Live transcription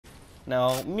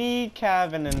Now, me,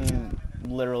 Kevin, and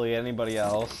literally anybody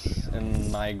else in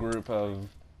my group of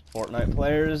Fortnite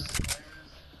players,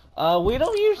 we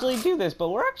don't usually do this, but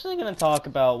we're actually going to talk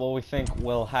about what we think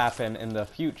will happen in the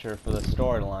future for the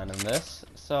storyline in this.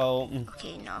 So,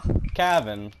 Okay, no.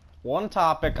 Kevin, one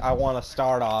topic I want to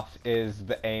start off is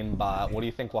the A.I.M bot. What do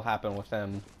you think will happen with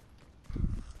him?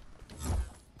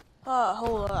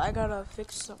 Hold on, I gotta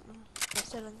fix something. My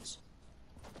settings.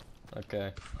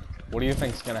 Okay. What do you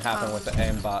think's gonna happen with the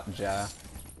A.I.M bot, Ja?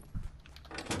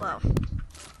 Well,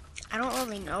 I don't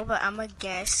really know, but I'm gonna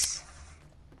guess.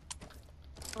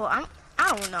 Well, I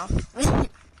don't know.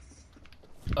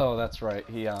 Oh, that's right.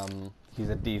 He's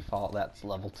a default. That's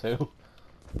level 2.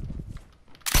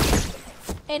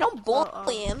 Hey, don't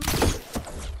bully him.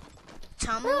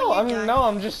 Tell me No, when you're done. no,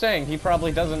 I'm just saying he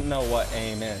probably doesn't know what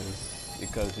A.I.M is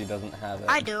because he doesn't have it.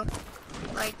 I do.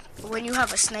 Like when you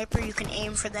have a sniper, you can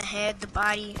aim for the head, the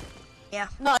body. Yeah.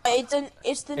 No,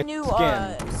 it's the new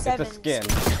skin. 7 It's a skin.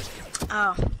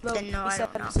 Oh, then no, I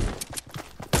don't know.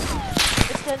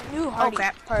 It's the new Hardy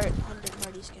Hardy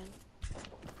skin.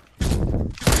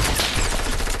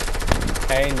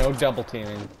 Hey, no double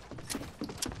teaming.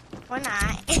 Why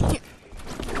not?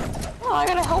 Oh, I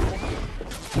gotta help him.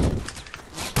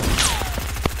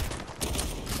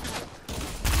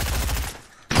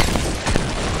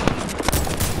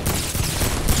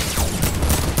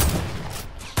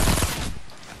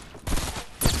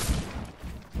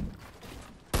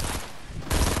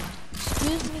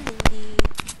 Excuse me, Lindy.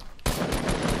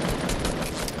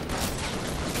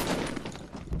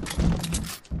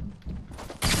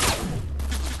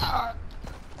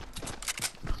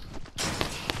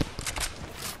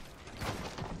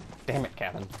 Damn it,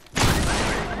 Kevin.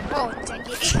 Oh, dang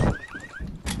it.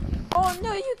 Oh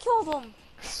no, you killed him.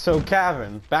 So,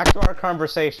 Kevin, back to our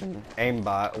conversation. A.I.M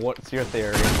bot, what's your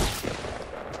theory?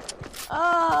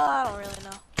 I don't really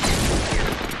know.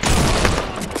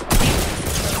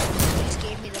 This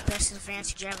gave me the best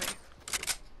advantage ever.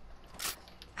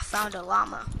 I found a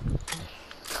llama.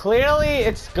 Clearly,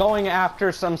 it's going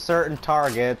after some certain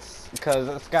targets because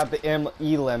it's got the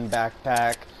A.I.M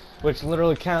backpack, which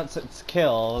literally counts its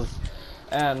kills,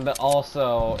 and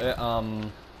also,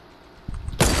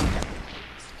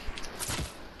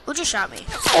 Who just shot me?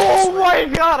 Oh my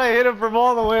god, I hit him from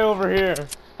all the way over here.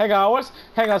 Hang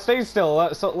on, stay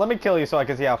still. So let me kill you so I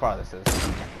can see how far this is.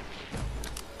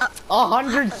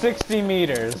 160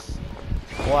 meters.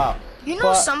 Wow. You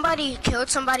know somebody killed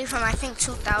somebody from I think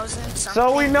 2000 something.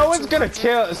 So we know it's gonna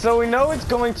kill. So we know it's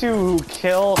going to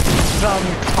kill some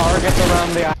targets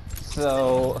around the.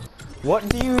 So, who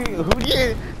do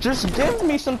you? Just give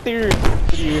me some theory.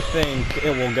 Who do you think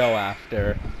it will go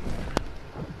after?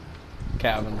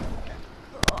 Kevin.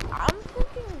 I'm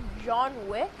thinking John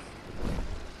Wick.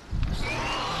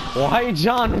 Why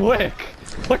John Wick?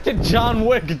 What did John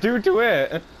Wick do to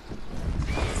it?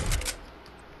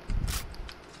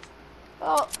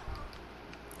 Well,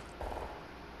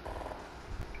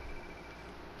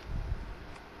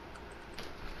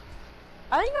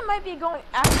 I think it might be going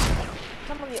after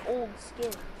some of the old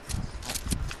skins.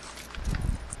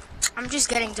 I'm just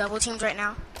getting double teamed right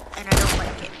now, and I don't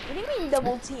like it. What do you mean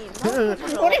double team? What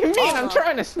do you mean? I'm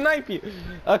trying to snipe you.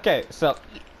 Okay, so.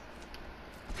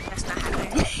 That's not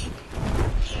happening.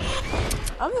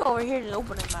 I'm over here just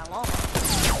opening my llama.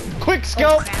 Quick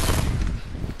scope.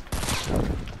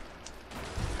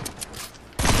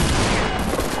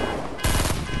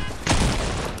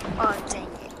 Oh dang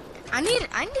it!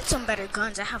 I need some better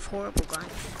guns. I have horrible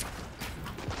guns.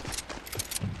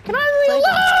 Can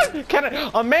I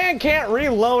reload? A man can't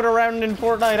reload around in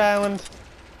Fortnite Island.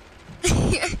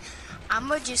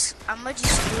 I'ma just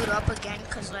loot up again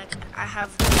cause like I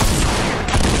have.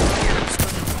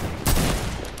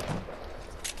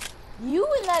 You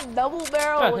and that double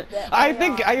barrel with that. I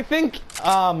think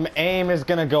A.I.M is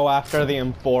gonna go after the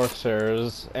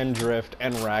Enforcers and Drift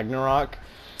and Ragnarok,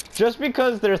 just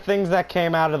because they're things that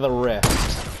came out of the Rift.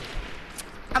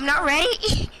 I'm not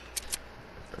ready.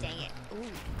 Dang it! Ooh.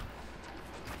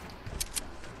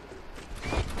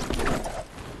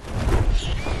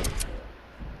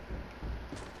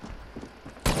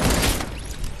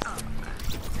 Oh,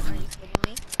 are you kidding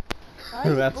me?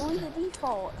 That's the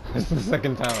default. This is the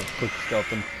second time I've quick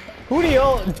scoping.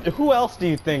 Who else do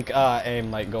you think A.I.M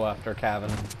might go after,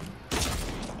 Kevin?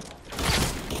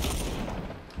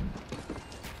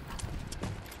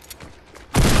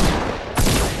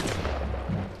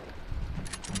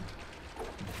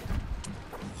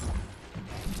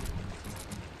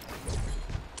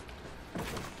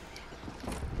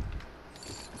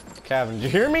 Kevin, did you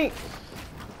hear me?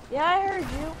 Yeah, I heard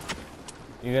you.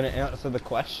 You gonna answer the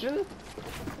question?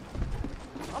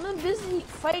 I'm I'm busy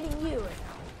fighting you right now.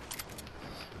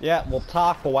 Yeah, we'll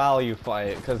talk while you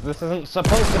fight, because this isn't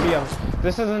supposed to be a.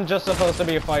 This isn't just supposed to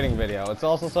be a fighting video. It's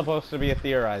also supposed to be a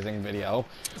theorizing video.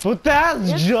 But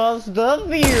that's just a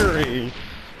theory.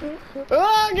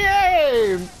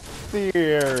 Okay,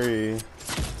 theory.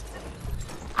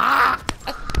 Ah!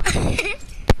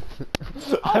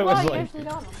 I was like.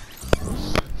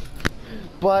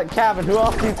 But Kevin, who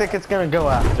else do you think it's gonna go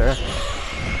after?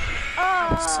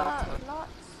 Not.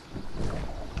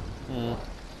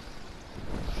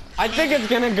 I think it's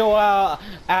gonna go out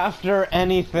after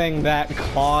anything that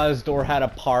caused or had a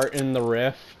part in the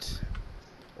rift,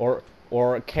 or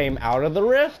came out of the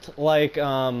rift. Like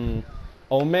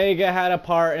Omega had a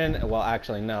part in. Well,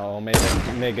 actually, no.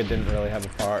 Omega didn't really have a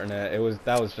part in it.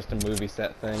 That was just a movie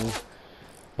set thing.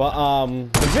 But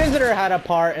the Visitor had a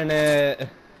part in it.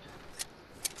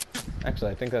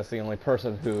 Actually, I think that's the only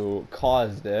person who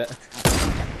caused it.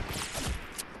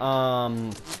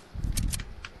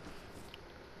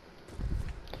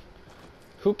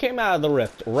 Who came out of the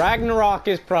rift? Ragnarok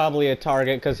is probably a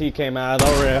target because he came out of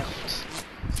the rift.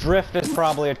 Drift is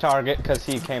probably a target because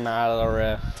he came out of the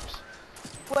rift.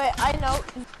 Wait, I know.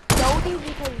 Zoe,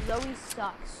 because Zoe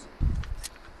sucks.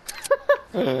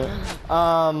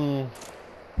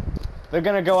 They're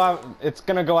gonna go out. It's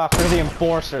gonna go after the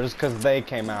enforcers because they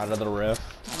came out of the rift.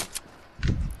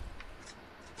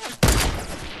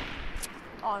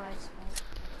 Oh, nice.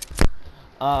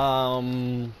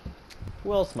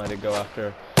 Who else might it go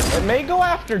after? It may go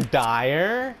after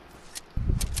Dire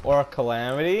or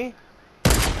Calamity.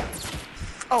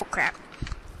 Oh crap.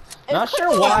 Not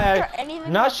sure why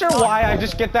I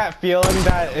just get that feeling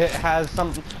that it has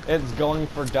some. It's going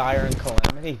for Dire and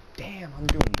Calamity. Damn, I'm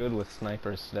doing good with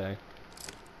snipers today.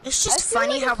 It's just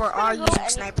funny how we're all using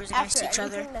snipers against each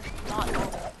other.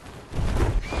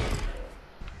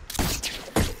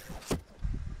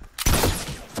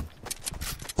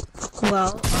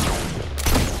 Well,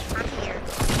 I'm here.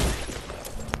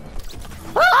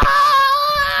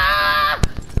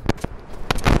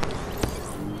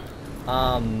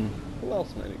 Who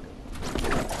else might it go?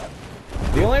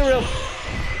 The only real.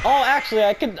 Oh, actually,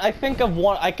 I could think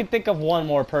of one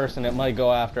more person it might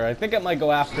go after. I think it might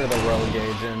go after the rogue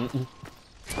agent.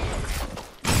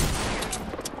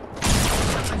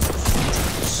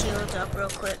 Shield up real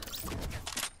quick.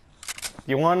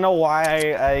 You want to know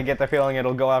why I get the feeling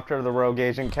it'll go after the rogue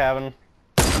agent, Kevin?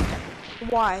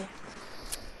 Why?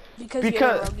 Because you're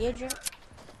a rogue agent?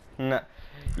 No.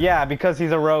 Yeah, because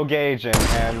he's a rogue agent,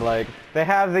 and like they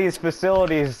have these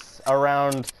facilities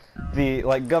around the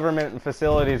government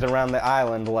facilities around the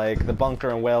island, like the bunker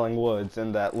in Wailing Woods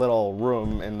and that little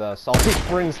room in the Salty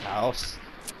Springs house.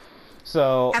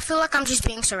 So I feel like I'm just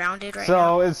being surrounded right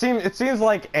now. So it seems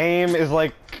like A.I.M is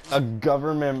like a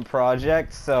government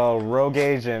project, so Rogue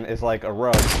Agent is like a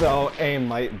rogue. So A.I.M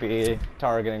might be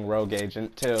targeting Rogue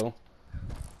Agent too.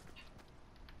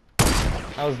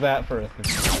 How's that for a thing?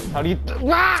 How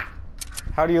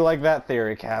do you like that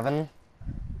theory, Kevin?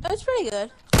 It's pretty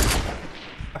good.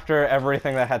 After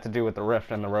everything that had to do with the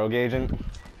Rift and the Rogue Agent?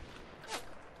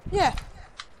 Yeah.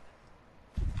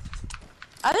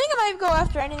 I think I might go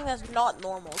after anything that's not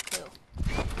normal, too.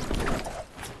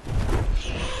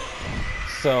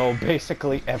 So,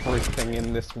 basically everything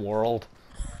in this world.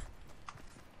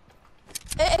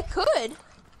 It could.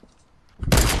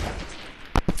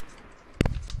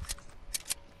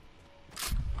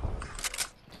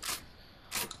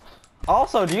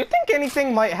 Also, do you think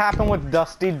anything might happen with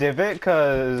Dusty Divot?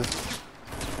 Because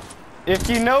if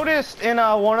you noticed in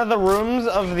one of the rooms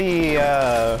of the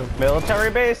military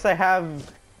base, they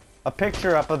have a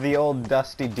picture up of the old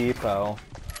Dusty Depot.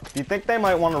 Do you think they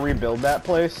might want to rebuild that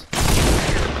place?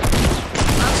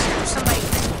 I've seen somebody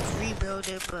rebuild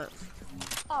it, but...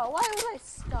 Oh, why was I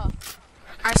stuck?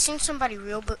 I've seen somebody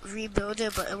rebuild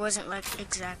it, but it wasn't like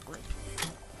exactly.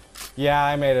 Yeah,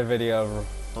 I made a video of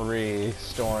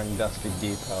restoring Dusty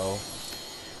Depot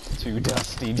to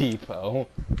Dusty Depot.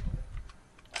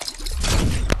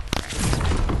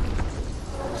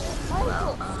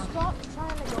 Michael, stop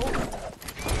trying to go over there.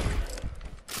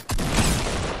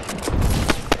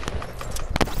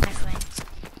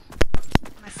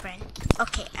 My friend.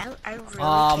 Okay, I really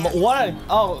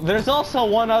can't. There's also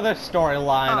one other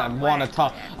storyline I want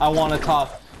to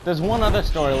talk. There's one other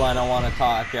storyline I want to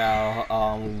talk out,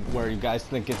 where you guys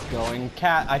think it's going.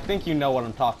 Kat, I think you know what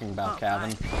I'm talking about,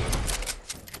 Kevin.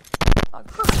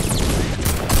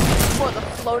 What, the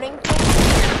floating thing?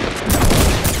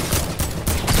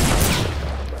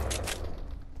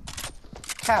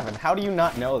 Kevin, how do you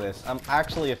not know this? I'm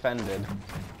actually offended.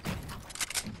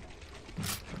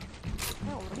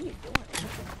 No, what are you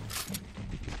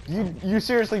You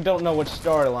seriously don't know which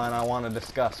storyline I want to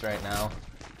discuss right now.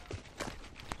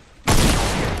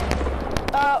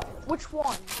 Which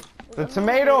one? The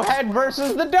Tomato Head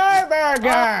versus the Durr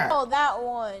Burger! Oh, that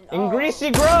one. In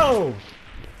Greasy Grove!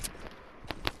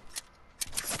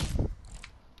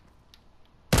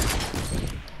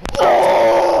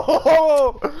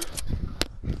 Oh!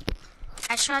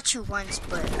 I shot you once,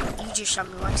 but you just shot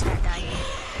me once and I died.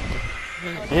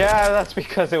 Yeah, that's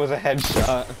because it was a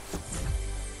headshot.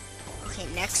 Okay,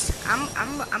 next. I'm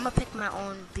gonna pick my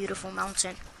own beautiful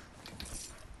mountain.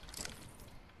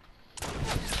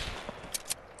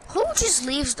 Who just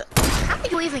leaves the... How do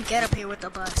you even get up here with the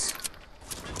bus?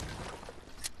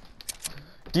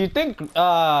 Do you think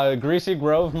Greasy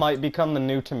Grove might become the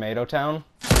new Tomato Town?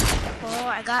 Oh,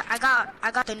 I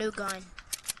got the new gun.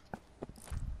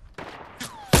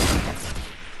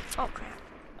 Oh crap.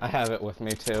 I have it with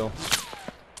me too.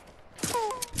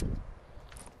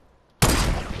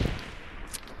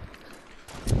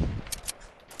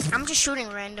 I'm just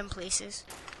shooting random places,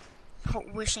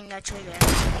 wishing that you're there.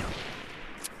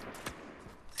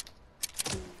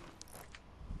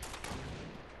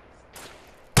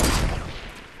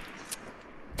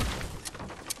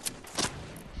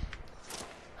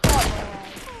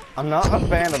 I'm not a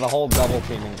fan of the whole double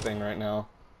teaming thing right now.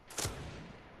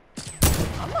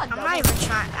 I'm not even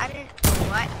trying. I didn't.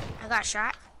 What? I got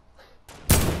shot.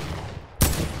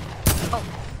 Oh.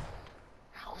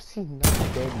 How is he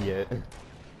not dead yet?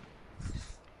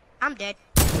 I'm dead.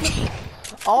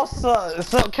 Also,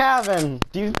 so Kevin,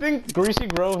 do you think Greasy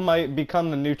Grove might become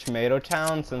the new Tomato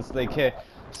Town since they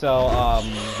since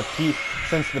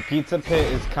the pizza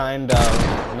pit is kind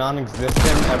of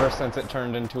non-existent ever since it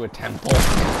turned into a temple?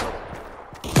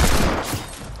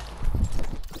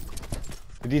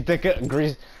 Do you think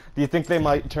do you think they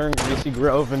might turn Greasy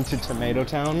Grove into Tomato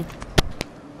Town?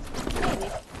 Maybe.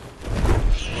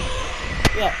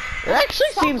 Yeah, it actually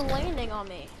Stop seems. landing on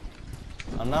me.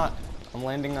 I'm not. I'm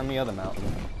landing on the other mountain.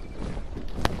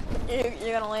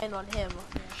 You're gonna land on him.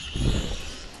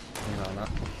 No, not.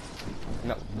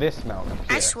 No, this mountain. Here.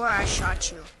 I swear I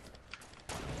shot you.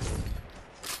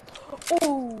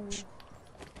 Ooh.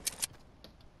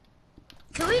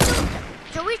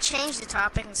 Can we change the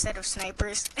topic instead of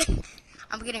snipers?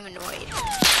 I'm getting annoyed.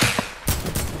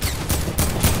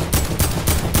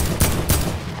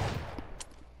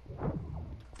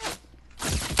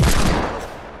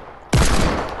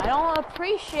 I don't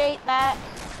appreciate that.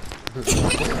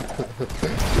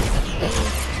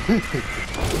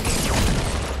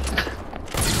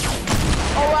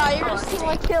 Oh wow, you're gonna steal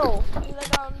my kill.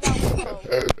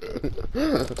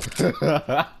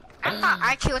 I thought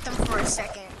I killed them for a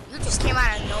second. You just came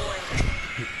out of nowhere.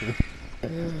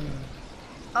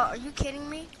 Oh, are you kidding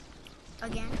me?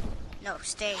 Again? No,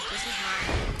 stay. This is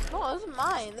mine. No, this is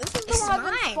mine. This is the It's one I've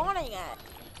been mine. spawning at.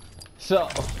 So,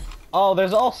 oh,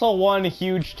 there's also one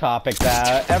huge topic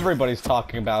that everybody's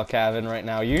talking about, Kevin, right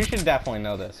now. You should definitely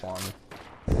know this one.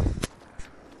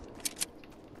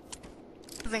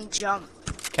 Even jump.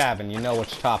 Kevin, you know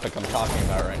which topic I'm talking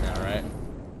about right now, right?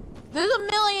 There's a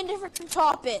million different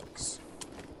topics.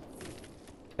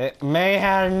 It may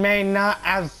have, may not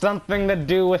have something to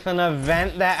do with an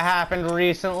event that happened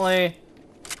recently.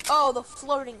 Oh, the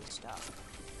floating stuff.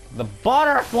 The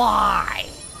butterfly!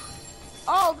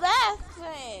 Oh, that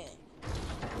thing.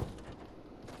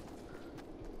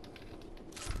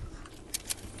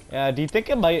 Yeah, do you think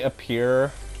it might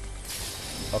appear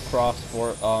across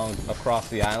across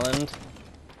the island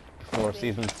for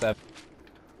season 7?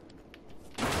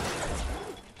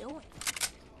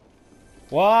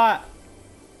 What?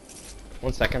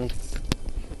 1 second.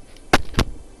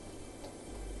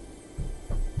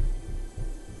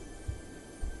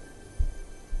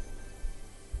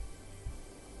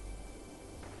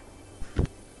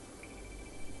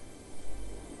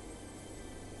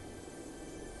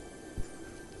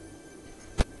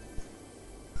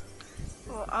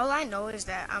 Well, all I know is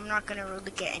that I'm not gonna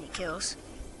really get any kills.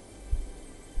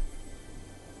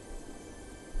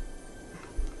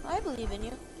 I believe in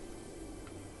you.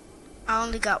 I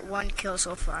only got 1 kill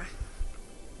so far.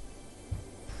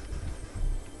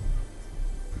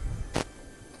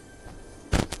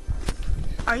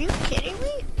 Are you kidding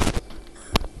me?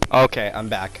 Okay, I'm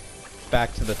back.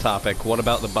 Back to the topic. What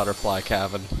about the butterfly,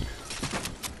 Kevin?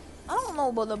 I don't know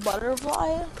about the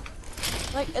butterfly.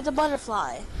 Like, it's a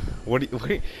butterfly. What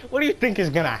do you think is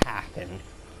gonna happen?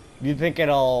 Do you think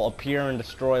it'll appear and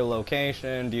destroy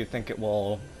location? Do you think it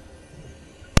will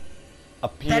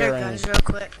Better appear guns real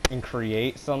quick. and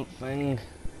create something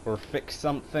or fix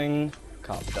something?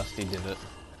 Cop Dusty Divot.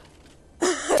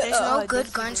 There's no Oh, good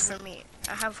Dusty guns Divot. for me.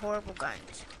 I have horrible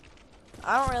guns.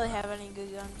 I don't really have any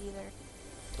good guns either.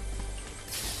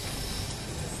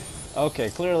 Okay,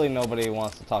 clearly nobody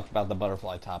wants to talk about the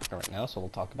butterfly topic right now, so we'll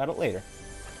talk about it later.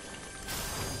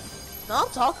 No, I'll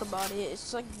talk about it.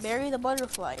 It's like bury the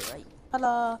butterfly, right?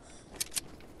 Ta-da!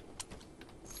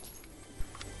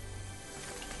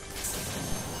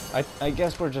 I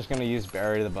guess we're just gonna use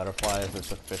Barry the Butterfly as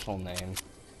its official name.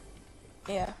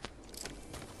 Yeah.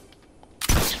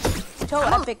 Until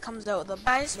Epic comes out with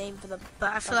the name for the.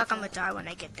 But I feel like I'm gonna die when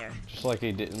I get there. Just like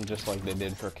he did, just like they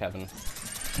did for Kevin.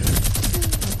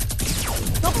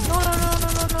 No!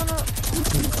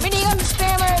 Minigun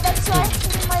spammer. That's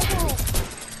actually my hope.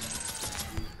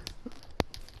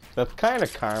 That's kind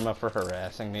of karma for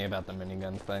harassing me about the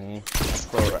minigun thing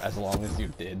for as long as you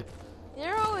did.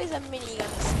 You're always a minigun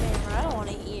spammer. I don't want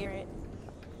to hear it.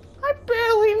 I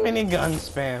barely minigun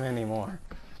spam anymore.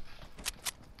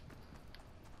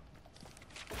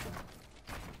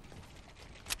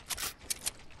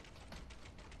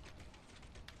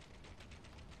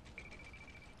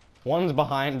 One's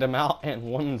behind a mountain and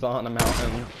one's on a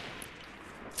mountain.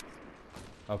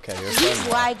 Okay, you're He's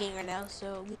lagging right now,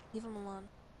 so leave him alone.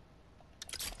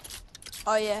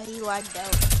 Oh yeah, he lagged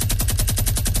out.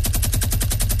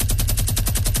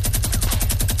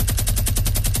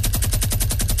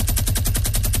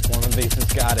 One of these has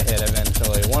gotta hit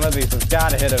eventually. One of these has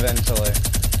gotta hit eventually.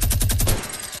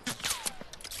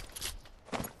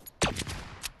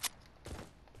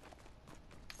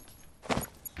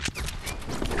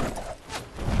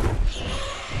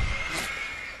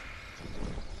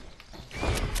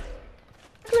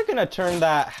 They're gonna turn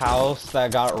that house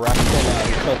that got wrecked in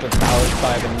Tilted Towers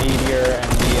by the meteor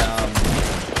and the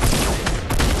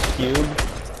cube.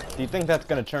 Do you think that's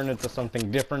gonna turn into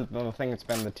something different than the thing it's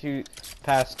been the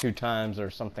past two times, or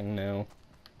something new?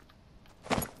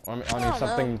 I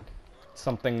mean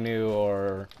something new,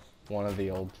 or one of the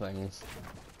old things.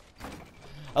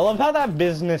 I love how that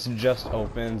business just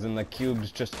opens and the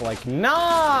cube's just like,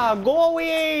 nah, go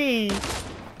away!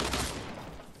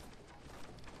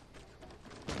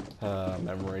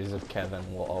 Memories of Kevin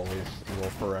will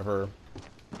forever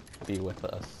be with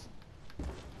us.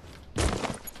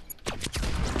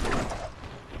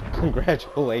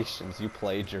 Congratulations, you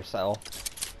played yourself.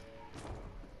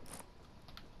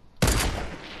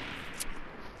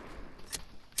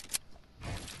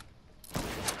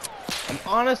 I'm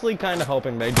honestly kind of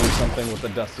hoping they do something with the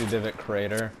Dusty Divot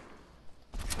crater.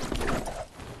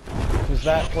 Because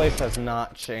that place has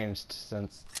not changed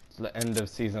since the end of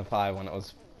Season 5 when it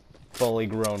was fully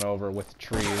grown over with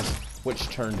trees, which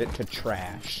turned it to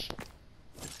trash.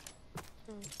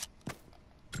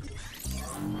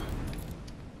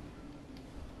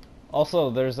 Also,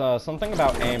 there's something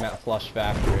about A.I.M at Flush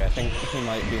Factory. I think he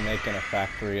might be making a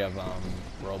factory of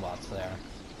robots there.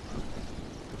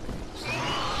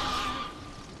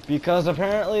 Because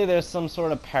apparently there's some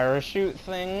sort of parachute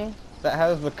thing that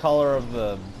has the color of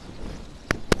the...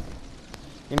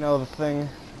 You know, the thing...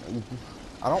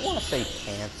 I don't want to say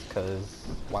pants, because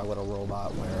why would a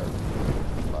robot wear it?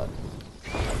 But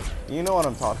you know what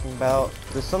I'm talking about.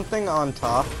 There's something on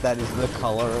top that is the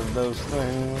color of those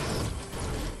things.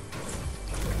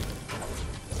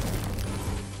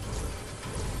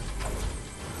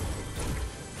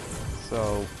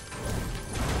 So...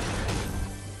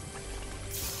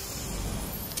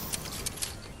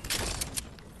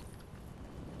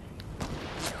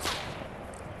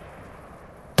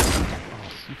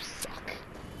 you suck.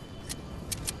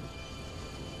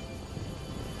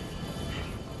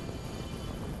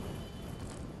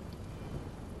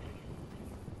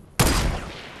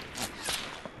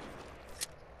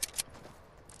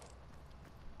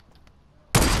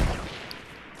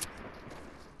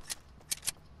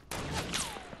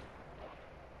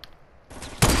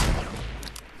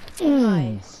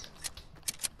 Nice.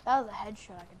 That was a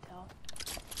headshot, I can tell.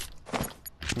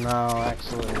 No,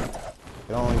 actually,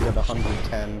 it only did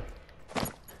 110.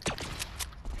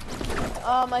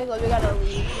 Michael, we gotta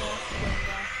leave.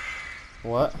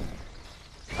 What?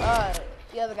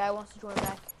 The other guy wants to join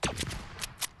back.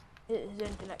 His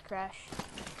internet crashed.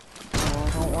 Well, I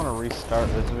don't want to restart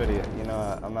this video. You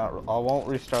know, I won't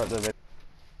restart the video.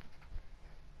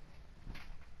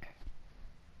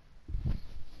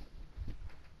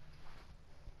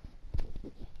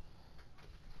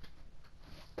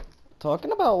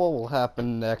 Talking about what will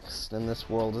happen next in this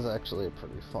world is actually a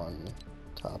pretty fun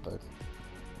topic.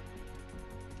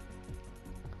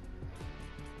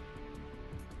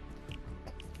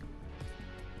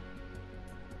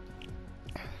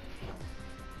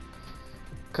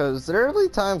 Because there will be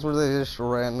times where they just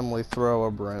randomly throw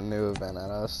a brand new event at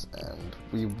us, and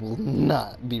we will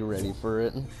not be ready for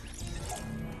it.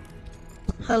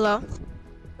 Hello?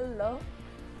 Hello?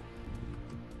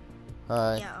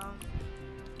 Hi. Yeah,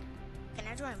 can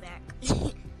I join back?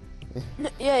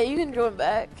 Yeah, you can join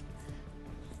back.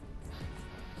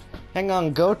 Hang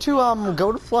on, go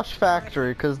to Flush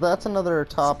Factory, cause that's another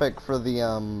topic for the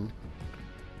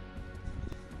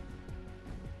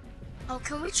Oh,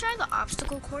 can we try the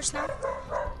obstacle course now?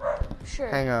 Sure.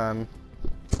 Hang on.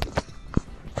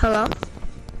 Hello?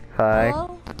 Hi.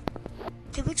 Hello?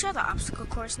 Can we try the obstacle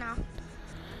course now?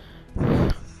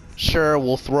 Sure,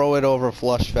 we'll throw it over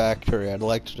Flush Factory. I'd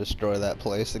like to destroy that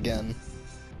place again.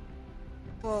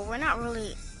 Well, we're not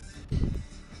really.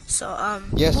 So,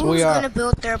 Yes, who's we are. gonna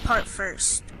build their part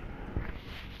first?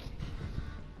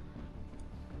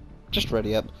 Just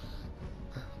ready up.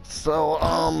 So,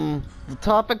 the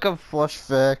topic of Flush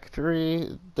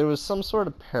Factory, there was some sort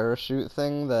of parachute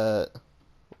thing that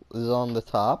is on the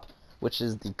top, which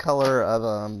is the color of,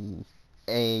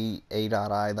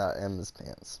 A.I.M's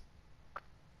pants.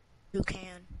 You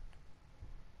can.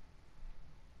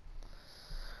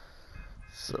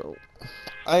 So,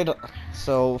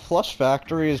 so Flush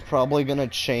Factory is probably gonna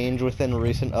change within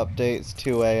recent updates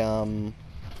to a,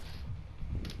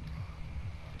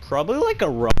 probably like a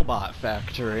robot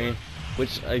factory,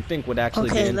 which I think would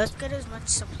actually be. Okay, let's get as much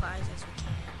supplies as we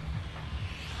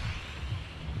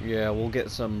can. Yeah, we'll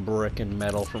get some brick and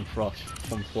metal from Flush.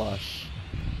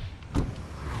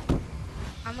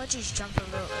 I'm gonna just jump a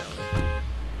little early.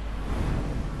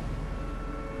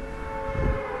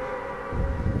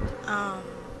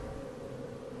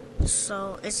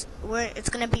 So it's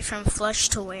gonna be from Flush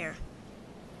to where?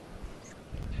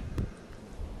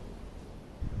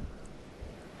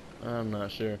 I'm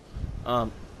not sure.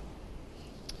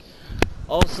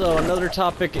 Also, another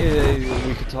topic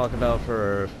we could talk about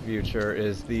for future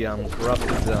is the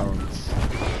corrupted zones.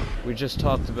 We just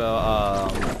talked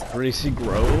about Greasy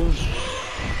Grove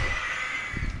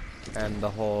and the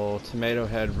whole Tomato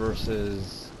Head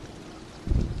versus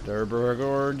Durr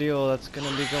ordeal that's gonna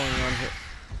be going on here.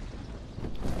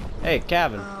 Hey,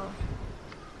 Kevin. Oh.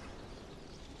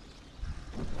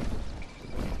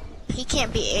 He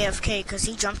can't be AFK because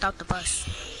he jumped out the bus.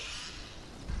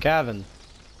 Kevin.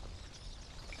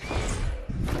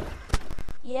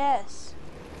 Yes.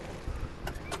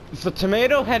 The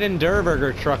Tomato Head and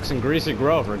Durr trucks in Greasy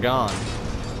Grove are gone.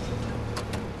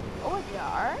 Oh, they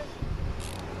are?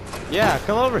 Yeah,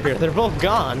 come over here. They're both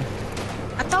gone.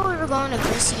 I thought we were going to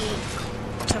Greasy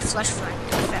to Flush Factory.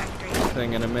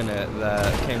 Thing in a minute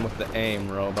that came with the A.I.M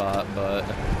robot, but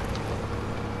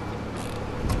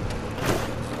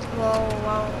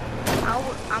Well,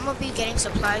 I'm gonna be getting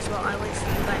supplies while I wait for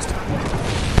you guys to come.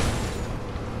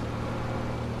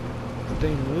 did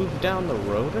they move down the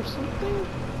road or something?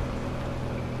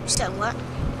 You said what?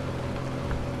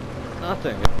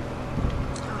 Nothing.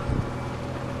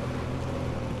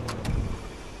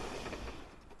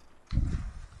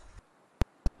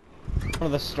 One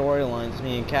of the storylines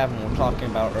me and Kevin were talking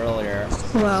about earlier.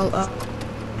 Well,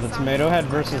 The Tomato Head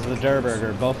versus the Durr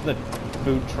Burger. Both the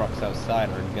food trucks outside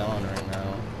are gone right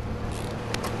now.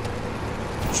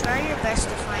 try your best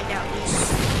to find out at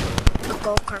least a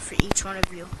golf cart for each one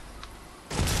of you.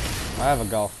 I have a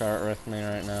golf cart with me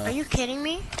right now. Are you kidding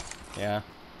me? Yeah.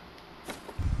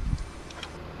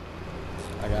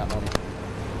 I got one.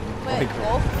 Wait,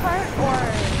 golf cart or...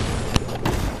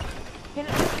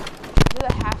 Does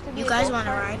it have to be You a guys golf want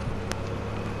to cart? ride?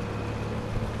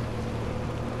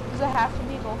 Does it have to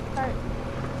be a golf cart?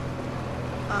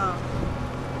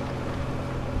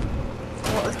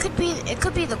 Well, it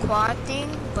could be the quad thing,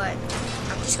 but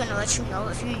I'm just gonna let you know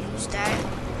if you use that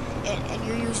and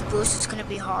you use boost, it's gonna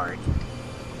be hard.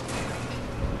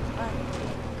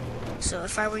 So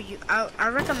if I were you, I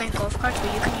recommend golf carts,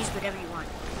 but you can use whatever you want.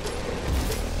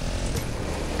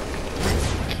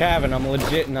 Kevin, I'm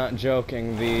legit not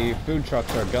joking. The food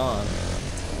trucks are gone.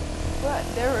 What?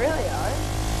 They really are?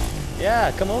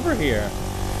 Yeah, come over here.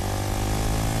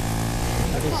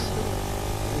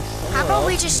 How about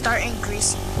we just start in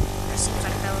Greasy? That seems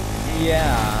like that would be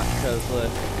Yeah, because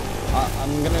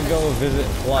I'm gonna go visit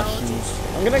Flush. I'll just-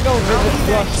 I'm gonna go I'll visit be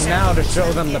there Flush in now to 7 show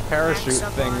minutes them the and get parachute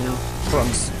back thing up on from.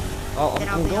 Then I'll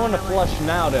I'm be going on to my way. Flush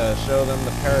now to show them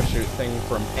the parachute thing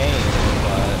from A.I.M,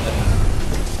 but.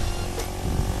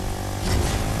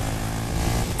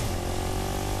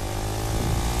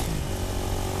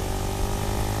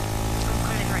 I'm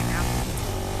coming right now.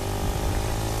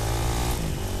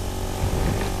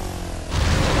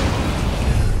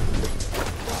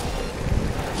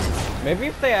 Maybe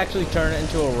if they actually turn it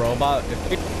into a robot, if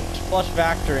they Flush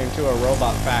Factory into a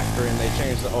robot factory and they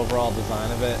change the overall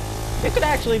design of it, it could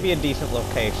actually be a decent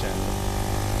location.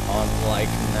 Unlike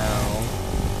now.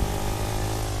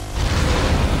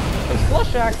 Because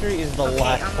Flush Factory is the Okay,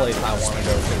 last I'm place gonna I go want to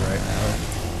go to right now.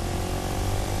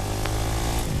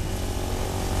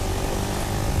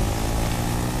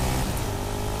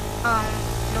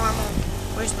 Normal.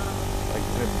 Where's normal? Like,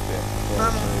 a bit closer.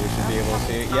 Normal. We should be able to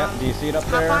see it. Yep, do you see it up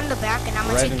there? Hop on the back and I'm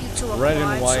gonna take you to a red quad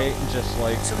and white, just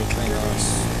like so we the can thing do on. this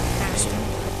faster.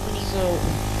 We need So,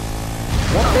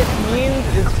 what this means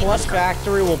is Okay, Flush let's go.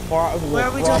 Factory will, Where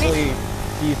are we doing probably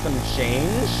see some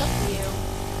change. You.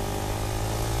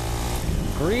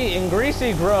 In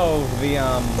Greasy Grove, the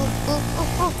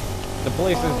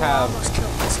places Oh, I have. almost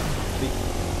killed myself.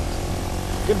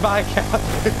 Goodbye,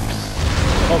 Captain.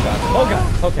 Oh god. Oh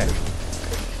god. Okay.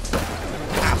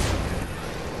 Ow.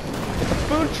 But the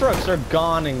food trucks are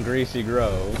gone in Greasy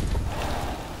Grove.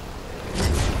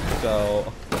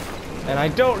 So, and I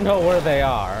don't know where they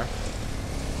are.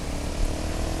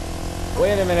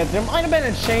 Wait a minute. There might have been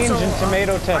a change So, in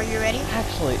Tomato Temple. are you ready?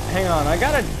 Actually, hang on. I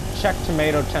gotta check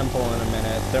Tomato Temple in a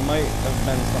minute. There might have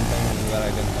been something that I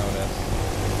didn't notice.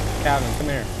 Calvin, come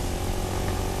here.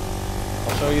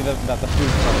 I'll show you that the food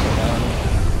trucks are gone.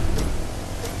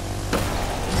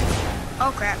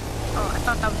 Oh crap. Oh, I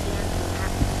thought that was the end of the map.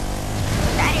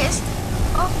 That is.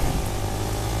 Oh.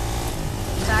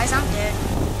 Guys, I'm dead.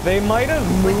 They might have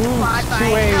With the moved quad to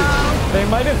bike, no. They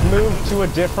might have moved to a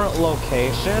different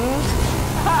location.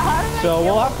 So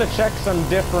we'll have to check some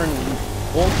different.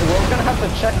 We're gonna have to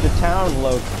check the town/city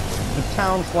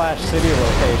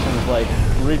locations like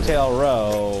Retail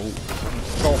Row,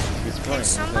 Salty Springs. Can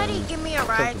somebody and give me a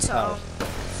ride Tilted to House.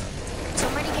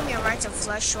 somebody give me a ride to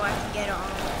Flush so I can get a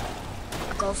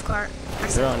golf cart?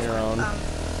 You're on your own. A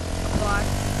quad.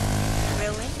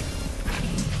 Really?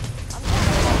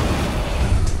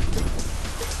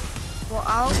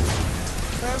 Well,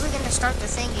 where are we gonna start the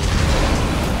thingy?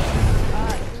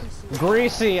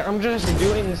 Greasy, I'm just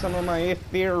doing some of my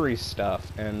theory stuff,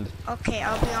 and Okay,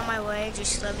 I'll be on my way.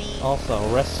 Just let me also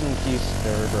rest in peace,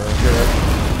 Durr.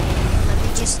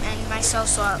 just end myself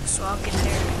so I'll get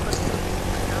there quickly.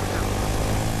 No.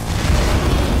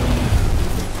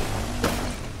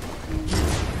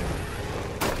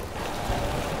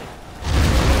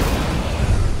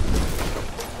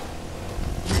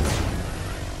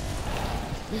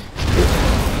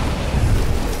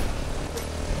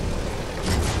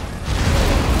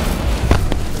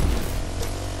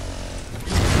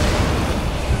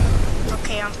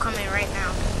 Okay, I'm coming right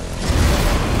now.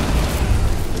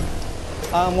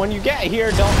 When you get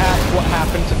here, don't ask what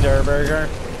happened to Durr Burger.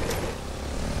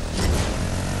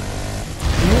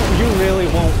 You really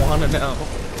won't want to know.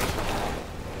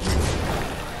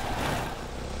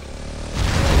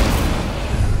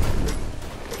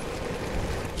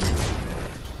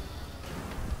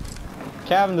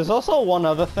 Kevin, there's also one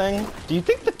other thing. Do you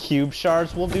think the cube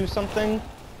shards will do something?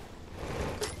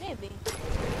 Maybe.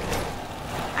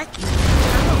 I don't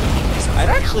think so. I'd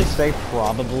actually say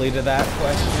probably to that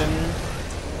question.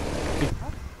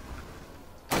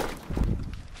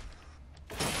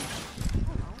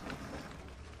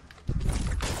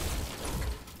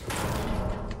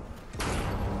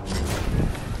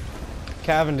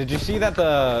 Kevin, did you see that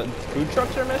the food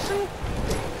trucks are missing?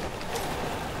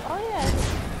 Oh yeah.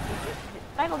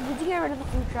 Michael, did you get rid of the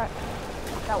food truck?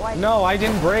 That white. No, I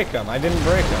didn't break them. You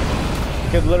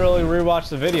could literally rewatch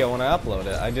the video when I upload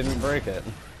it. I didn't break it.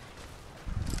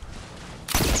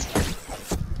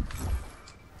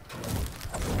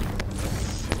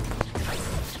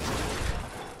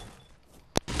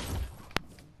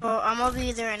 Well, I'm gonna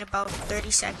be there in about 30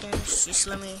 seconds. Just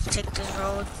let me take this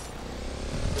road.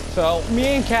 So,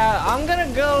 me and Kat, I'm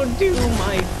gonna go do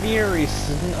my theories.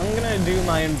 I'm gonna do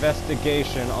my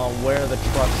investigation on where the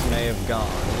trucks may have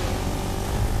gone.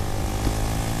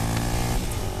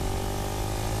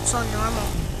 So normal.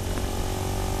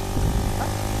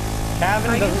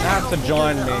 Kevin Are you doesn't gonna have help to me do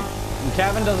join the, me.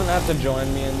 Kevin doesn't have to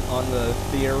join me on the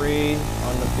theory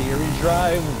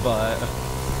drive, but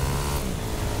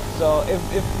so if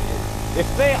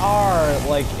they are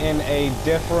like in a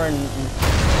different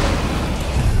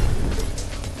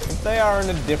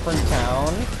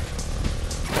town,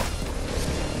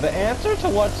 the answer to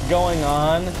what's going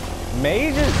on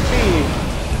may just be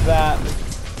that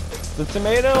the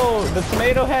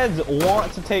tomato heads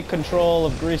want to take control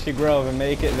of Greasy Grove and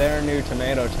make it their new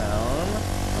tomato town.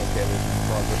 Okay, there's some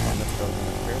progress on this building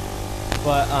up here.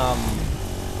 But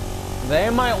they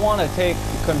might want to take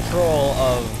control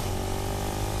of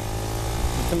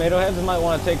the tomato heads might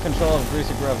want to take control of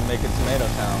Greasy Grove and make it tomato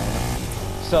town.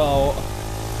 So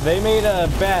they made a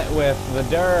bet with the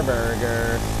Durr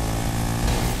Burger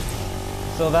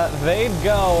so that they'd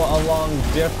go along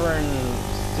different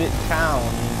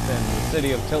towns in the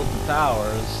city of Tilted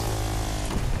Towers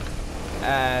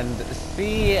and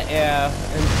see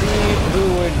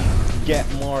who would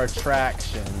get more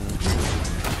attraction.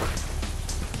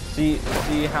 See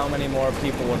how many more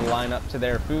people would line up to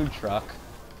their food truck.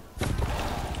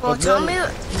 Well, tell me.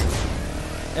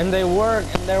 And they're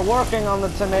working on the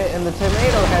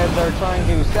tomato heads are trying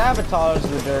to sabotage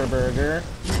the Durr burger.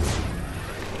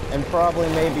 And probably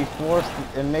maybe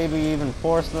even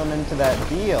force them into that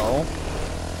deal.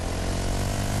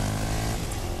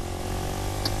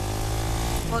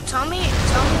 Well, tell me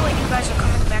when you guys are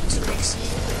coming back to Dixie,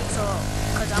 so,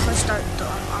 cause I'm gonna start the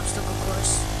obstacle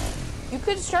course. You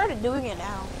could start doing it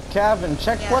now. Kevin,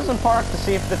 check Pleasant Park to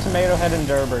see if the Tomato Head and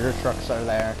Durr Burger trucks are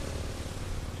there.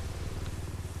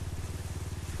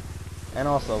 And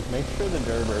also, make sure the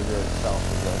Durr Burger itself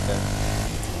is open.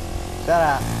 Shut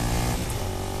up.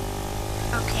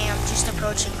 Okay, I'm just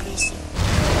approaching Greasy.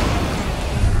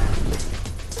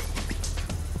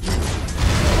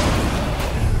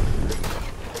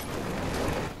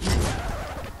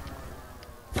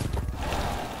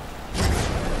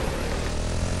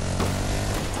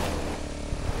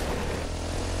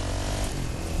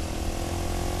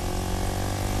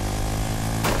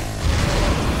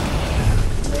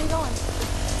 Where are you going?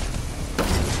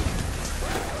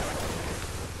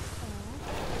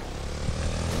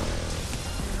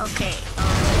 Okay,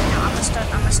 now I'm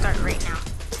gonna start right now.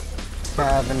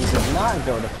 Kevin did not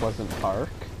go to Pleasant Park,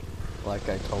 like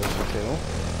I told you to.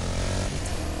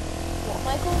 What,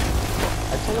 Michael?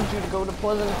 I told you to go to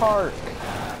Pleasant Park.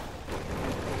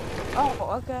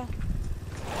 Oh, okay.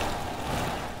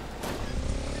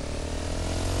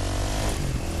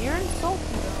 You're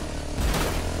insulting though.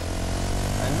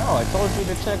 I know, I told you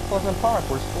to check Pleasant Park.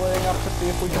 We're splitting up to see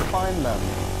if we can find them.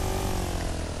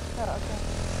 Oh, okay.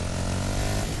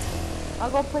 I'll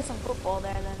go play some football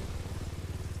there then.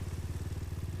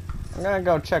 I'm gonna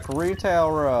go check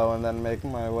Retail Row and then make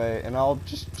my way, and I'll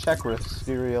just check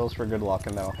Risky Reels for good luck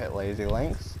and then I'll hit Lazy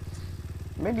Links.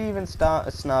 Maybe even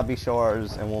Snobby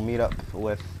Shores, and we'll meet up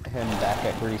with him back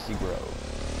at Greasy Grove.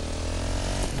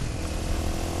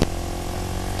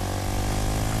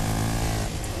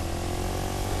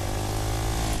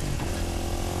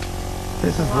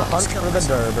 This is the hunt for the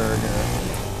Durr Burger.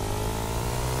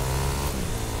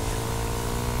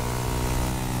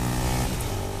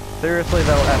 Seriously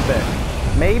though, epic.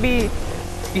 Maybe,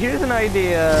 here's an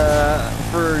idea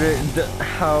for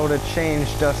how to change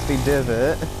Dusty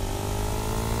Divot.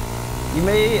 You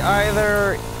may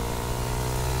either...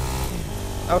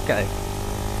 Okay.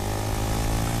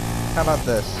 How about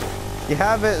this? You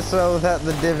have it so that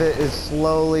the divot is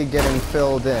slowly getting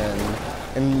filled in.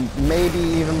 And maybe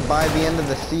even by the end of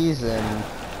the season,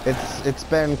 it's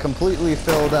been completely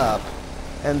filled up.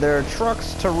 And there are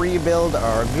trucks to rebuild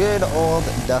our good old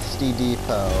Dusty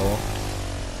Depot.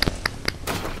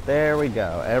 There we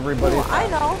go. Everybody's Ooh, I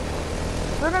know.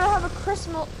 We're gonna have a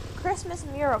Christmas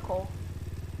miracle.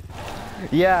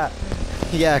 Yeah,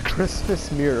 Christmas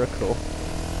miracle.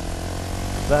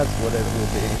 That's what it will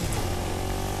be.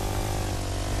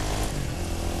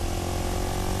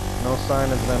 No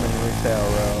sign of them in Retail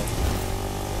Row.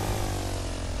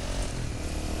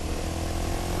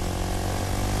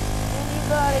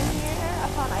 Anybody here? I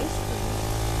found ice cream.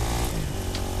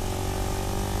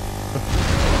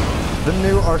 The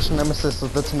new arch nemesis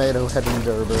of the Tomato Head and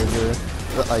Durr Burger,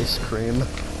 the ice cream.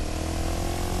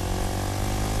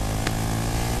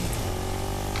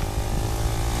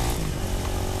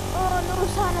 Oh, no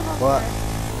sign of them. What?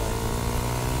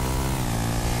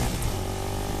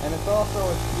 And it's also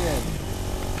a skin.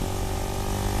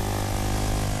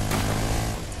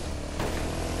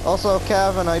 Also,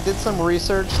 Kevin, I did some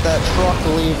research. That truck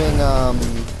leaving,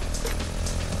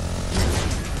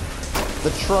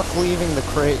 the truck leaving the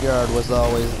crate yard was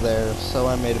always there, so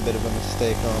I made a bit of a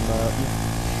mistake on that.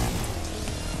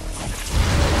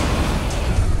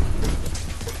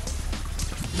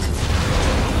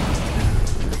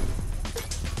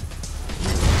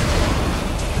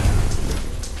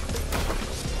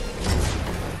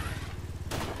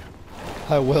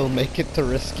 I will make it to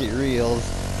Risky Reels.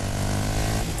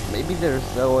 Maybe they're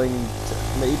selling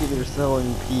maybe the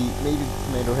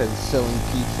Tomato Head's selling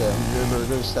pizza and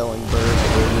they're selling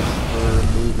burgers for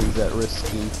movies at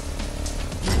Risky.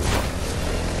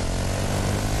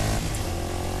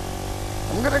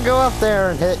 I'm gonna go up there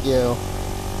and hit you.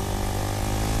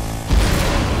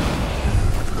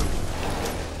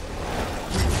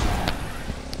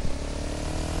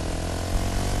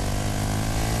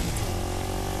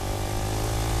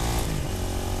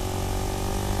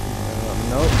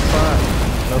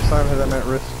 No sign of them at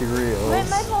Risky Reels. Wait,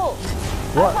 Michael!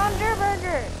 What? I found Durr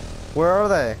Burger! Where are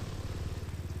they?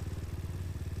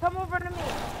 Come over to me.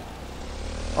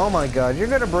 Oh my god, you're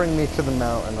gonna bring me to the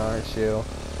mountain, aren't you?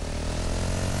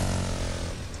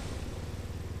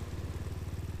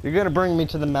 You're gonna bring me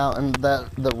to the mountain that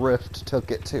the rift took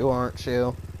it to, aren't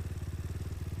you?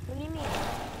 What do you mean?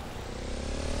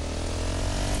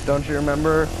 Don't you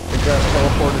remember it got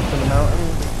teleported to the mountain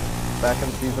back in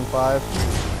season 5?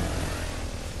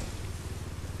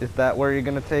 Is that where you're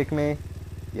gonna take me?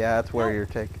 Yeah, that's where you're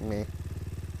taking me.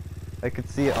 I could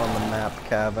see it on the map,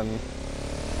 Kevin.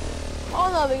 Oh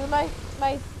no, because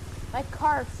my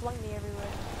car flung me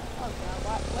everywhere. Oh god,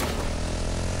 what?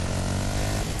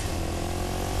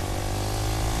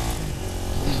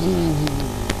 I'm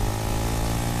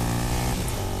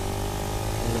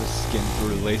gonna skim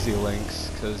through Lazy Links,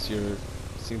 cause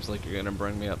seems like you're gonna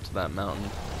bring me up to that mountain.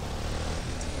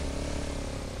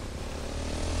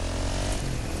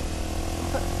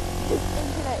 His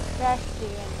internet crashed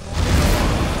again.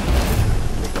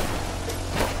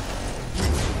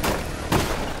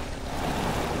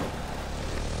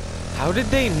 How did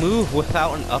they move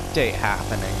without an update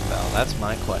happening, though? That's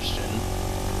my question.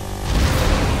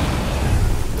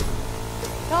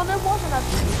 No, there was an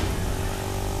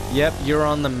update. Yep, you're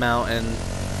on the mountain.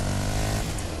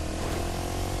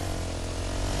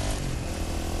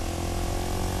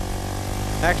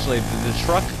 Actually, did the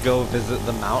truck go visit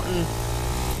the mountain? It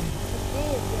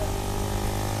did, yeah.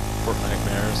 Fortnite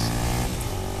nightmares.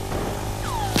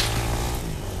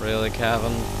 Really,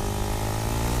 Kevin?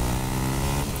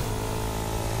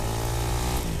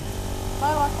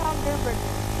 Oh, I found Durr.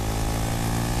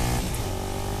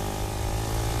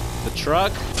 The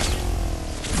truck?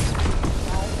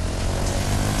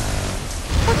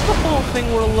 What's the whole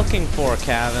thing we're looking for,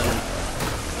 Kevin?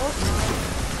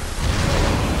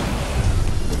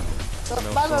 So,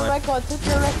 No bye bye, sign. Michael. I took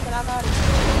your risk and I'm out of here.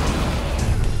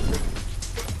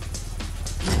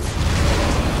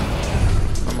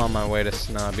 I'm on my way to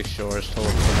Snobby Shores to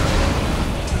look for them.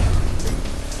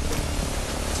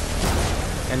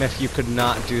 And if you could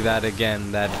not do that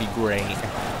again, that'd be great.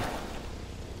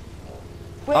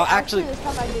 Wait, Oh, actually, this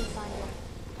time I did find it.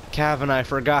 Kevin, I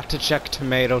forgot to check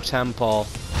Tomato Temple.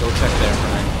 Go check there,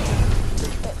 Frank.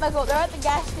 Wait, Michael, they're at the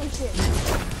gas station.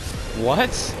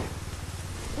 What?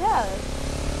 Yeah.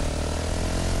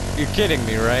 You're kidding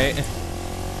me, right?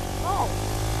 Oh.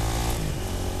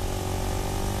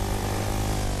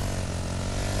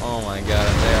 Oh my god,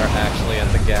 they are actually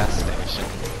at the gas station.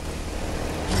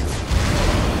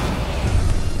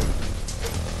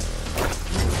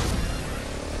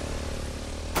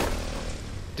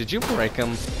 Did you break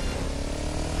them?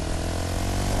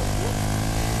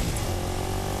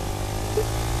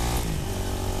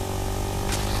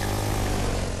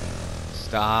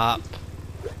 Stop.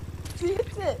 See,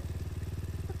 that's it.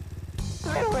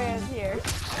 Tomato Man's here.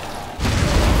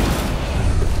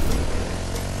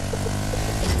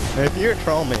 If you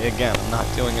troll me again, I'm not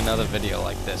doing another video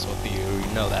like this with you.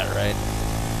 You know that, right?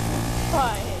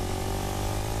 Fine.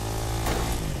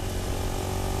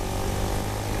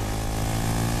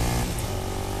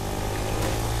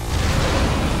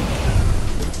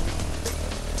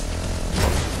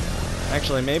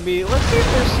 Actually, maybe let's see if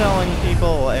they're selling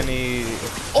people any.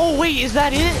 Oh wait, is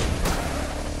that it?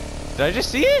 Did I just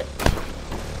see it?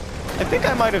 I think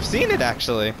I might have seen it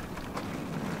actually.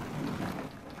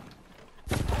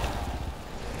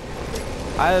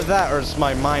 Either that or it's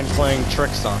my mind playing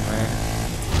tricks on me.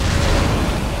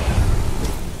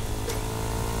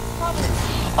 Probably.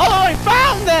 Oh, I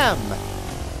found them!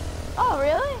 Oh,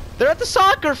 really? They're at the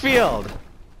soccer field.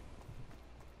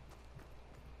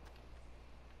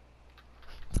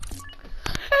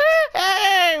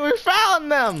 Hey, we found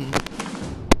them!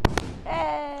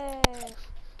 Hey.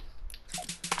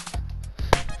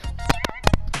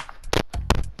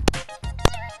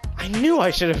 I knew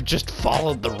I should have just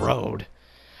followed the road.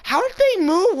 How did they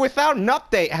move without an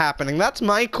update happening? That's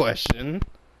my question.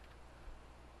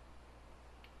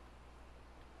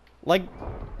 Like,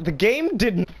 the game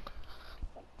didn't...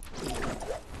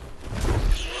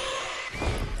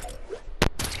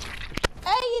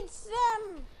 Hey, it's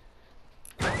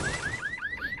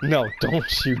No, don't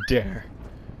you dare.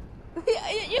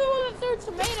 You want to throw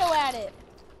tomato at it.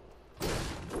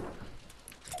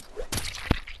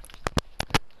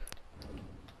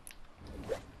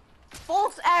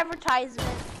 False advertisement.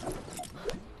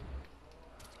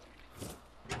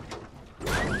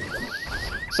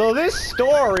 So this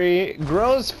story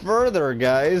grows further,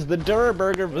 guys. The Durr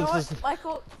burger You know was...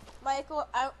 what, Michael,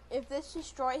 if this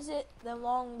destroys it, then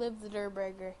long live the Durr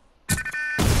burger.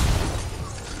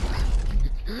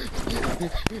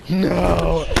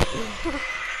 No!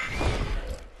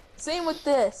 Same with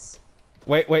this.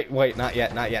 Wait, not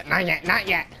yet.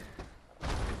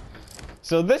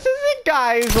 So this is it,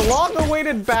 guys. A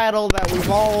long-awaited battle that we've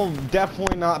all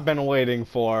definitely not been waiting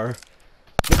for.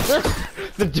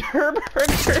 The Durr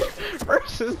Burger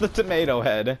versus the Tomato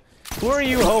Head. Who are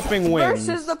you hoping wins?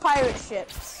 Versus the pirate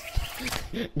ships.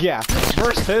 Yeah,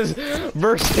 versus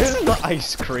the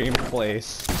ice cream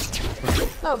place.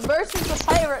 No, versus the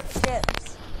pirate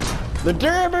ships. The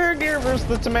Durr Burger versus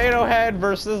the Tomato Head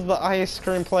versus the ice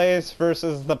cream place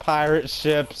versus the pirate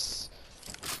ships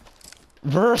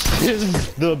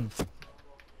versus the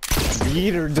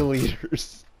meter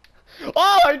deleters.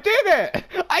 Oh, I did it!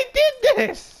 I did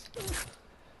this!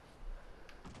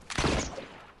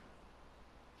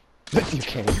 You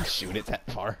can't even shoot it that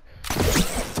far.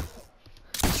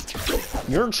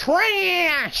 You're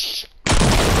trash!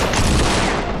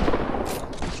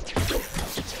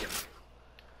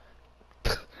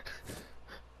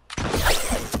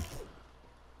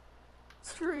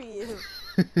 Screw you.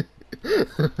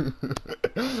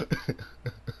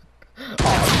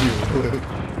 Oh, you.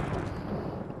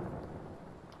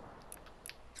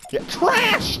 Get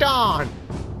trashed on!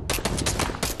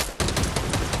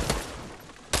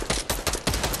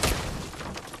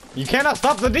 You cannot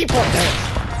stop the default dance!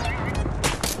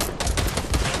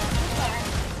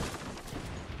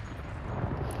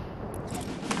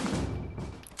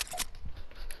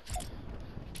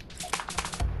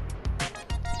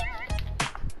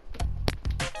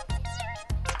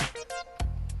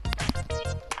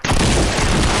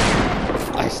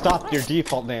 I stopped your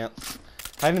default dance.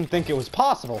 I didn't think it was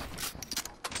possible.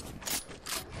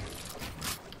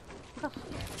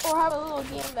 Or have a little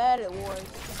game that it was.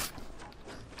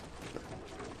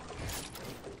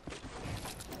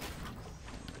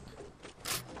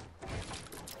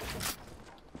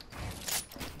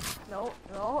 No,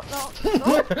 no, no,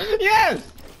 no.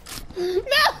 Yes!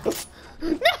 No!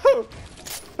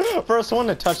 No! First one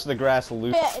to touch the grass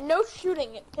loose. Yeah, no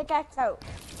shooting. Pickaxe out.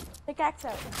 Pickaxe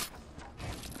out.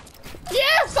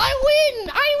 Yes! I win!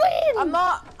 I win!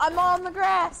 I'm on the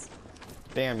grass.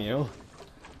 Damn you.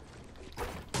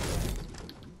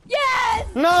 Yes!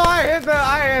 No, I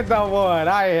hit the wood.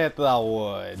 I hit the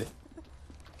wood.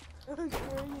 I'm sure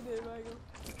you did, Michael.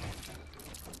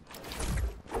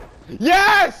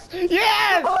 Yes!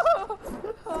 Yes!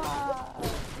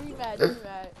 Rematch,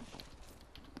 rematch.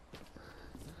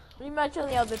 Rematch on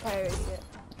the other pirate ship.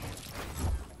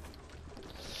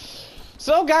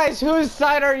 So guys, whose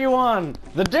side are you on?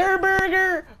 The Durr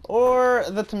Burger or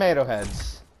the Tomato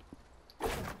Heads?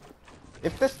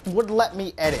 If this would let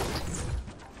me edit.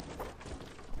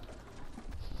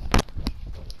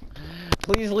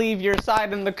 Please leave your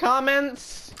side in the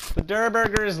comments. The Durr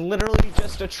Burger is literally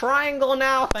just a triangle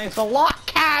now. Thanks a lot,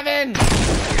 Kevin!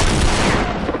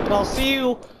 And I'll see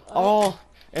you all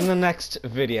in the next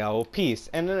video.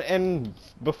 Peace. And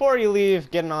before you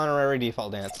leave, get an honorary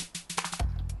default dance.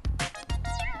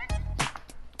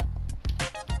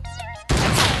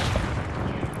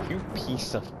 You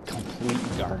piece of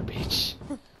complete garbage.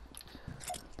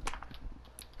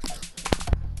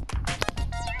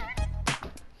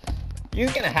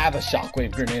 He's gonna have a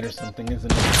shockwave grenade or something, isn't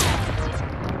he?